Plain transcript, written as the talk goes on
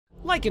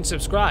Like and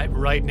subscribe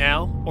right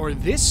now, or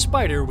this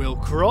spider will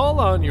crawl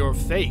on your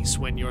face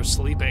when you're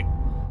sleeping.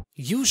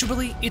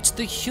 Usually, it's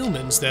the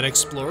humans that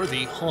explore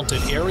the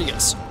haunted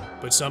areas,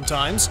 but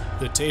sometimes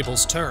the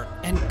tables turn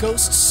and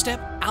ghosts step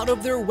out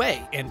of their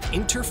way and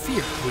interfere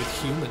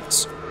with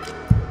humans.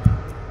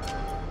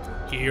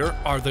 Here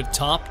are the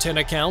top 10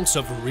 accounts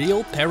of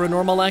real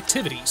paranormal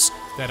activities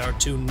that are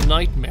too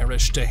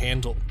nightmarish to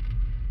handle.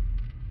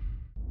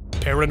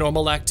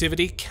 Paranormal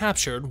activity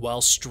captured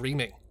while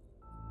streaming.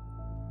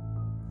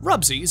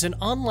 Rubsy is an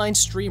online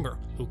streamer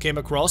who came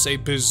across a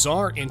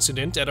bizarre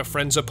incident at a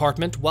friend's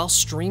apartment while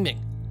streaming.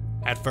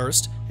 At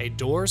first, a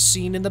door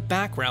seen in the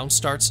background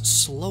starts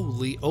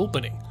slowly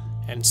opening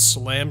and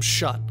slams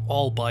shut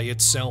all by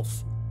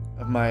itself.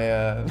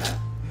 My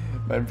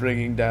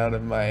bringing down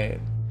of my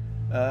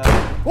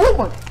oh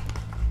my!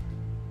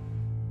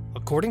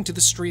 According to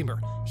the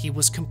streamer, he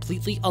was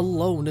completely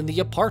alone in the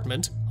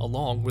apartment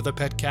along with a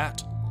pet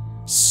cat.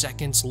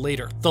 Seconds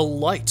later, the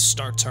lights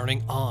start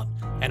turning on,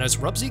 and as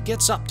Rubsy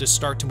gets up to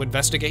start to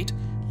investigate,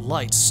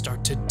 lights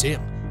start to dim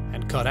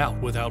and cut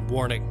out without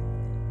warning.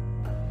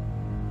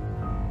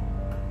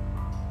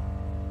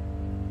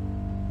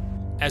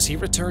 As he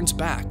returns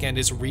back and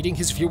is reading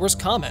his viewers'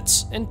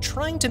 comments and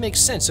trying to make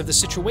sense of the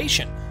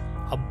situation,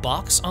 a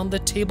box on the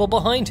table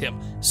behind him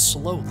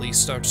slowly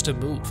starts to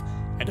move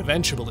and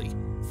eventually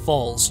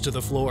falls to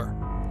the floor.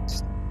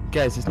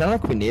 Guys, it's not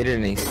like we needed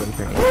any sleep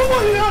or anything. Oh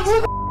my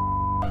God!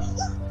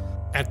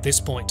 At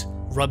this point,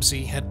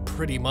 Rubsy had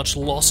pretty much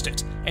lost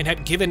it and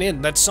had given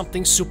in that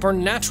something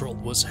supernatural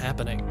was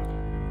happening.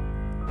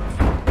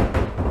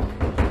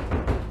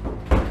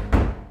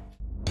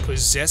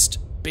 Possessed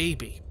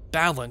baby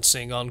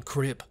balancing on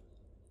crib.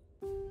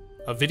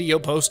 A video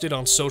posted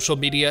on social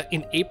media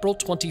in April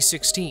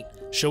 2016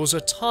 shows a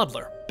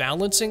toddler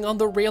balancing on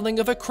the railing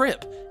of a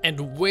crib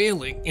and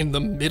wailing in the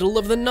middle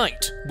of the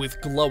night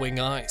with glowing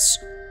eyes.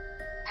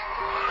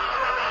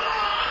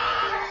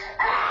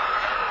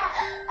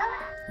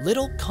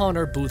 Little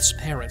Connor Booth's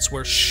parents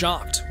were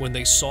shocked when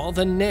they saw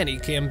the nanny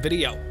cam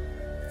video.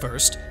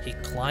 First, he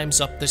climbs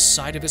up the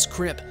side of his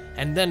crib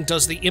and then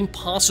does the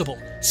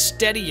impossible,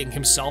 steadying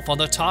himself on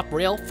the top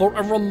rail for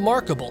a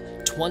remarkable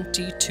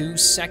 22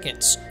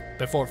 seconds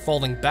before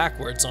falling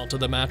backwards onto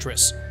the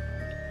mattress.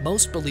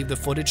 Most believe the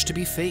footage to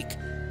be fake,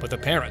 but the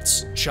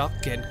parents, Chuck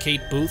and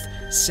Kate Booth,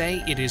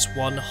 say it is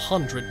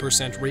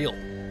 100% real.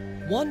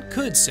 One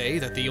could say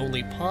that the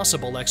only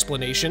possible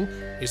explanation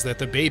is that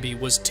the baby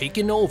was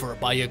taken over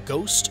by a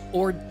ghost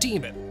or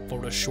demon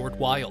for a short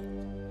while.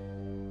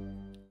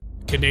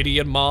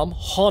 Canadian mom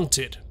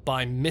haunted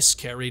by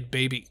miscarried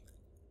baby.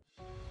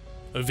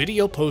 A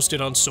video posted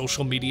on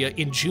social media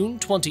in June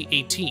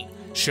 2018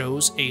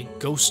 shows a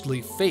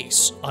ghostly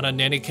face on a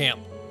nanny cam.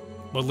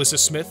 Melissa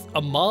Smith,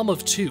 a mom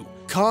of 2,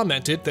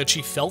 commented that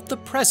she felt the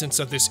presence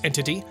of this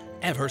entity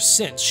ever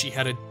since she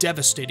had a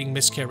devastating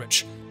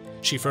miscarriage.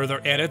 She further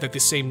added that the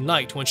same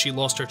night when she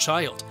lost her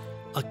child,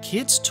 a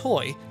kid's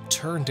toy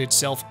turned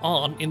itself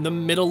on in the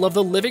middle of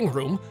the living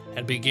room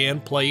and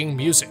began playing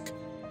music,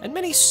 and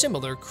many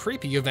similar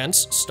creepy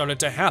events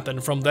started to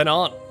happen from then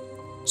on.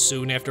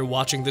 Soon after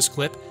watching this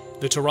clip,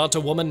 the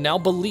Toronto woman now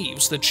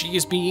believes that she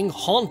is being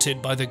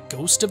haunted by the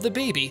ghost of the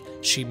baby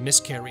she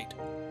miscarried.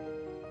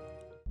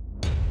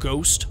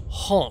 Ghost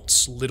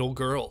haunts little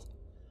girl.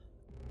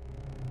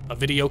 A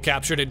video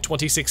captured in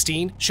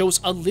 2016 shows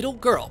a little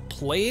girl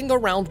playing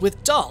around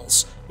with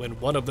dolls when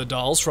one of the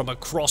dolls from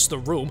across the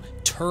room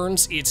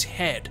turns its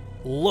head,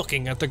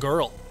 looking at the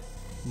girl.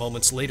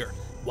 Moments later,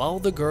 while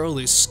the girl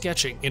is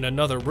sketching in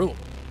another room,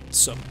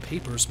 some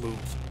papers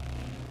move.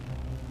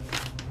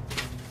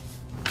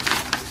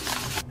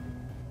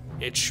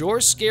 It sure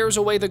scares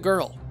away the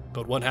girl,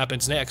 but what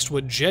happens next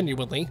would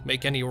genuinely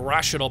make any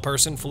rational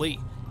person flee.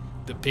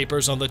 The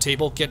papers on the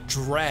table get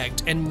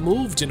dragged and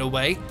moved in a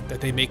way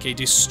that they make a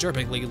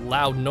disturbingly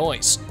loud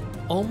noise,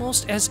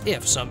 almost as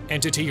if some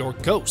entity or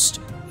ghost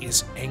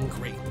is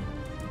angry.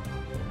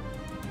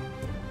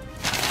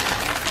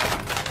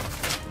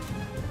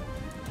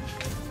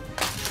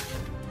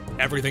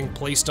 Everything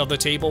placed on the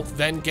table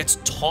then gets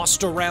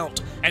tossed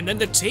around, and then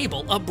the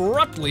table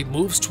abruptly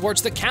moves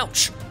towards the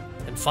couch.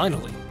 And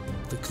finally,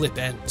 the clip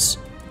ends.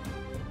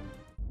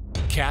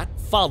 Cat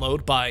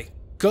followed by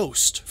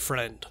ghost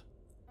friend.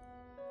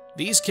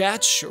 These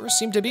cats sure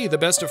seem to be the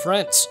best of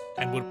friends,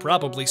 and would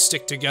probably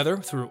stick together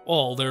through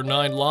all their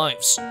 9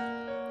 lives.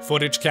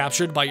 Footage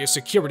captured by a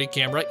security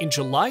camera in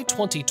July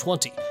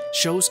 2020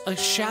 shows a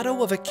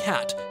shadow of a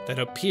cat that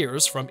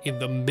appears from in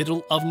the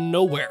middle of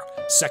nowhere,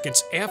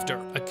 seconds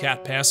after a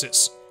cat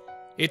passes.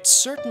 It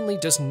certainly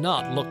does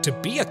not look to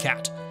be a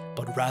cat,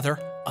 but rather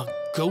a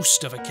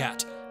ghost of a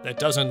cat that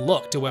doesn't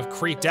look to have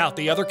creeped out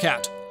the other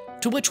cat,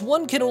 to which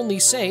one can only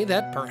say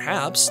that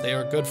perhaps they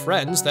are good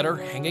friends that are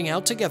hanging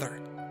out together.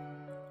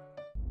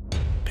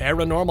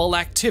 Paranormal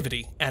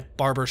activity at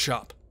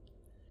barbershop.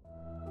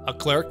 A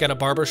clerk at a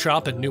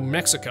barbershop in New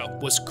Mexico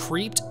was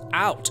creeped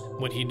out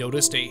when he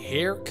noticed a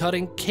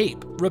hair-cutting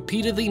cape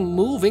repeatedly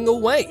moving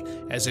away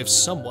as if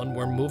someone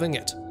were moving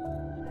it.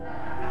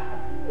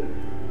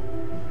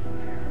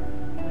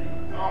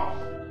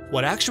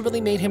 What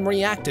actually made him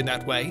react in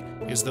that way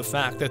is the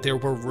fact that there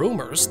were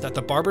rumors that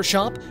the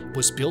barbershop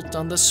was built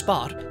on the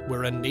spot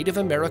where a Native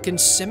American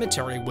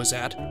cemetery was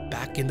at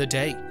back in the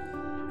day.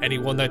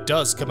 Anyone that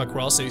does come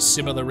across a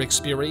similar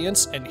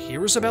experience and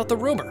hears about the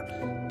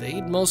rumor,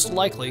 they'd most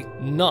likely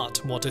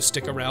not want to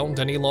stick around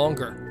any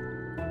longer.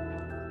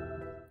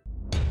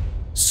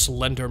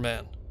 Slender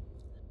Man.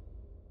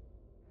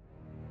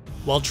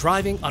 While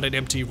driving on an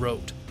empty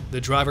road, the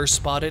driver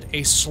spotted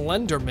a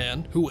slender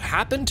man who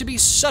happened to be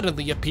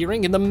suddenly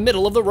appearing in the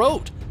middle of the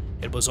road.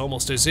 It was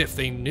almost as if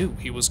they knew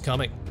he was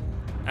coming.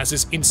 As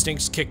his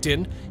instincts kicked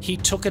in, he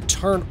took a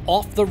turn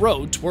off the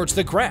road towards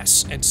the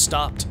grass and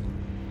stopped.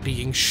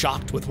 Being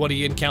shocked with what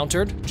he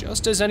encountered,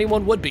 just as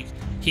anyone would be,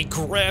 he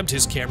grabbed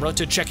his camera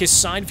to check his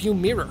side view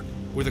mirror,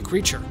 where the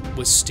creature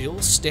was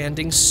still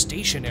standing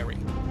stationary,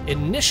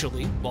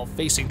 initially while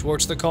facing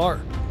towards the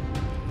car.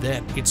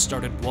 Then it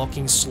started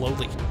walking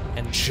slowly,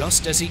 and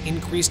just as he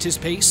increased his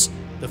pace,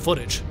 the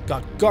footage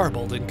got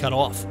garbled and cut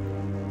off.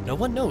 No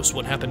one knows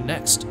what happened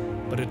next,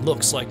 but it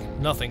looks like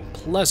nothing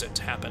pleasant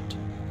happened.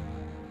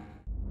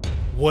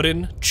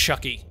 Wooden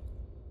Chucky.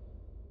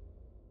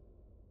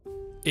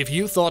 If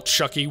you thought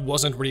Chucky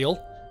wasn't real,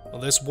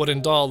 well, this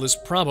wooden doll is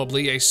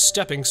probably a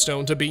stepping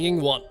stone to being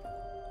one.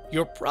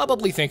 You're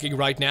probably thinking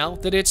right now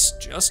that it's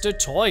just a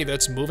toy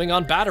that's moving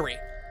on battery,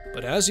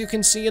 but as you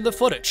can see in the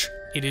footage,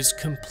 it is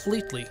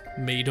completely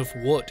made of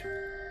wood.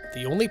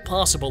 The only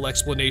possible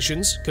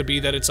explanations could be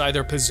that it's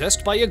either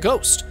possessed by a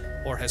ghost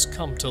or has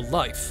come to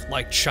life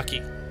like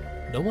Chucky.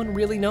 No one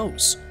really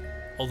knows.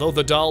 Although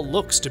the doll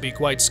looks to be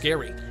quite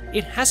scary,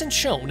 it hasn't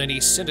shown any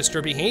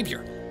sinister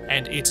behavior,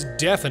 and it's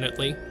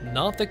definitely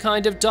not the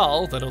kind of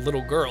doll that a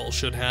little girl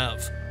should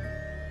have.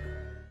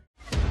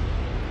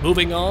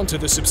 Moving on to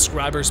the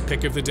subscriber's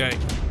pick of the day.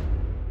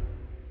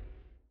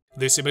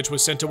 This image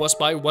was sent to us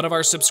by one of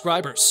our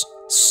subscribers.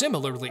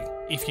 Similarly,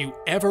 if you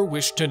ever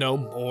wish to know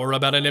more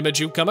about an image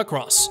you come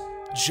across,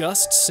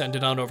 just send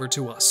it on over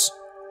to us.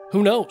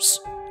 Who knows?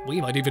 We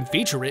might even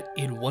feature it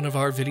in one of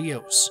our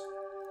videos.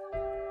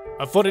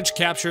 A footage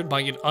captured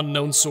by an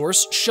unknown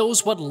source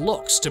shows what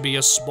looks to be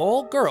a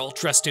small girl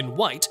dressed in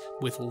white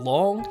with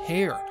long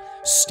hair,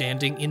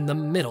 standing in the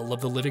middle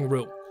of the living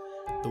room.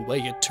 The way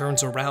it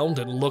turns around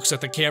and looks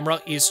at the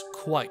camera is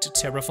quite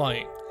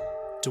terrifying.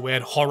 To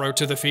add horror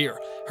to the fear,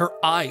 her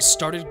eyes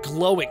started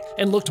glowing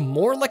and looked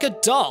more like a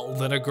doll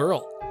than a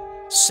girl.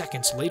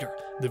 Seconds later,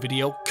 the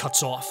video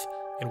cuts off,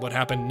 and what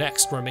happened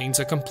next remains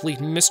a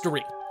complete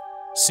mystery.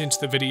 Since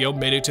the video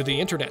made it to the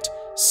internet,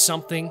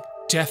 something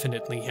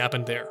definitely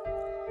happened there.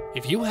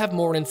 If you have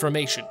more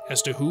information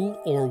as to who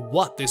or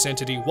what this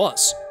entity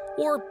was,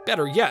 or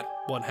better yet,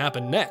 what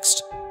happened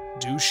next,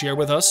 do share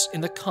with us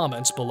in the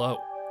comments below.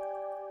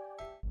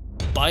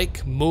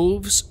 Bike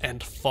moves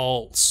and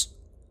falls.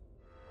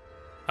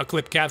 A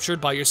clip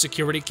captured by a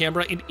security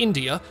camera in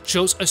India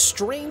shows a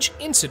strange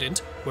incident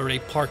where a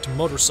parked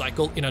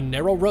motorcycle in a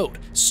narrow road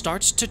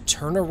starts to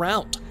turn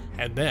around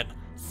and then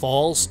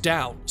falls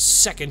down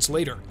seconds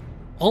later,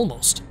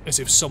 almost as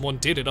if someone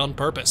did it on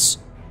purpose.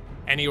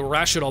 Any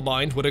rational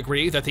mind would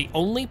agree that the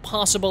only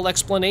possible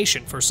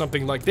explanation for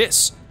something like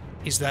this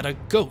is that a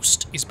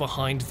ghost is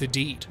behind the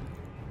deed.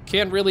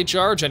 Can't really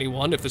charge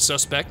anyone if the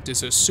suspect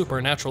is a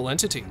supernatural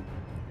entity.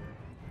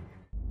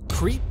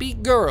 Creepy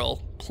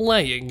girl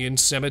playing in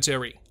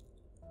cemetery.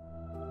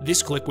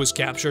 This clip was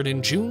captured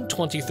in June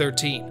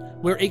 2013,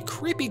 where a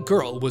creepy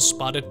girl was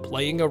spotted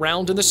playing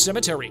around in the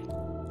cemetery.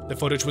 The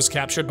footage was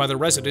captured by the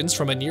residents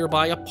from a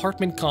nearby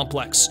apartment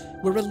complex,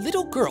 where a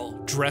little girl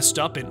dressed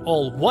up in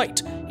all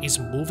white is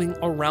moving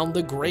around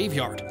the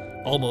graveyard,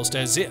 almost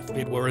as if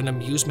it were an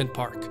amusement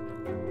park.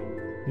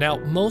 Now,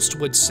 most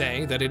would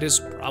say that it is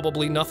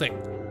probably nothing,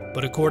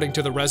 but according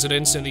to the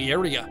residents in the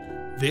area,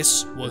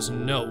 this was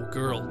no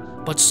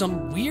girl, but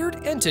some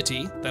weird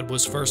entity that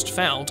was first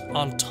found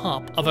on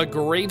top of a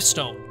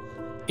gravestone.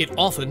 It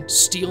often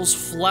steals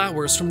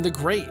flowers from the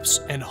graves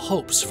and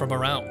hopes from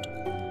around.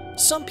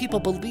 Some people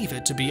believe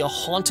it to be a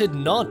haunted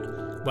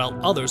nun, while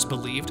others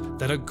believed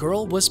that a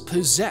girl was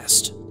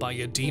possessed by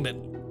a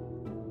demon.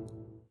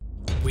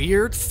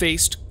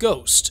 Weird-faced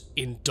ghost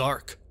in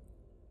dark.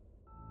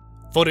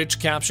 Footage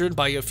captured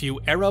by a few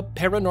Arab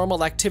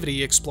paranormal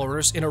activity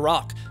explorers in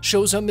Iraq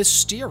shows a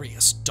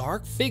mysterious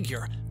dark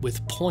figure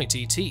with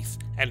pointy teeth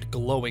and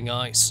glowing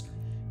eyes.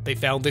 They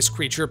found this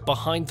creature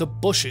behind the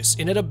bushes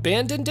in an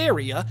abandoned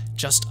area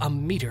just a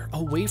meter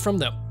away from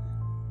them.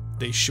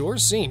 They sure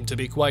seemed to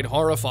be quite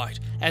horrified,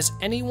 as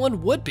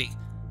anyone would be,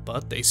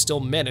 but they still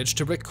managed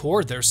to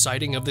record their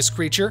sighting of this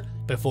creature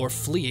before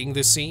fleeing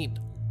the scene.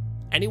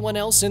 Anyone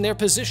else in their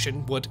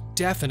position would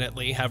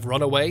definitely have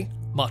run away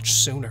much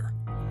sooner.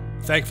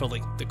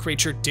 Thankfully, the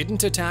creature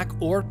didn't attack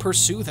or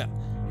pursue them,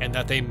 and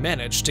that they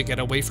managed to get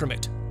away from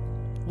it.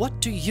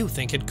 What do you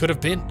think it could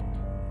have been?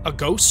 A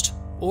ghost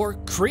or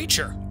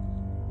creature?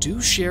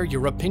 Do share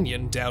your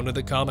opinion down in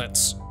the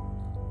comments.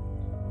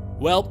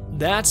 Well,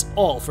 that's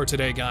all for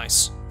today,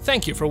 guys.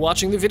 Thank you for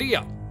watching the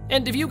video.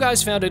 And if you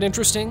guys found it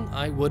interesting,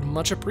 I would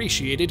much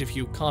appreciate it if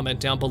you comment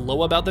down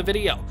below about the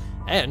video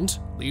and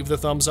leave the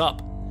thumbs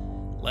up.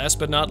 Last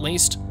but not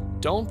least,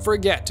 don't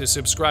forget to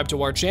subscribe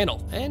to our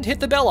channel and hit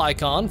the bell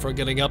icon for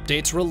getting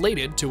updates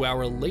related to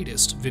our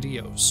latest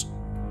videos.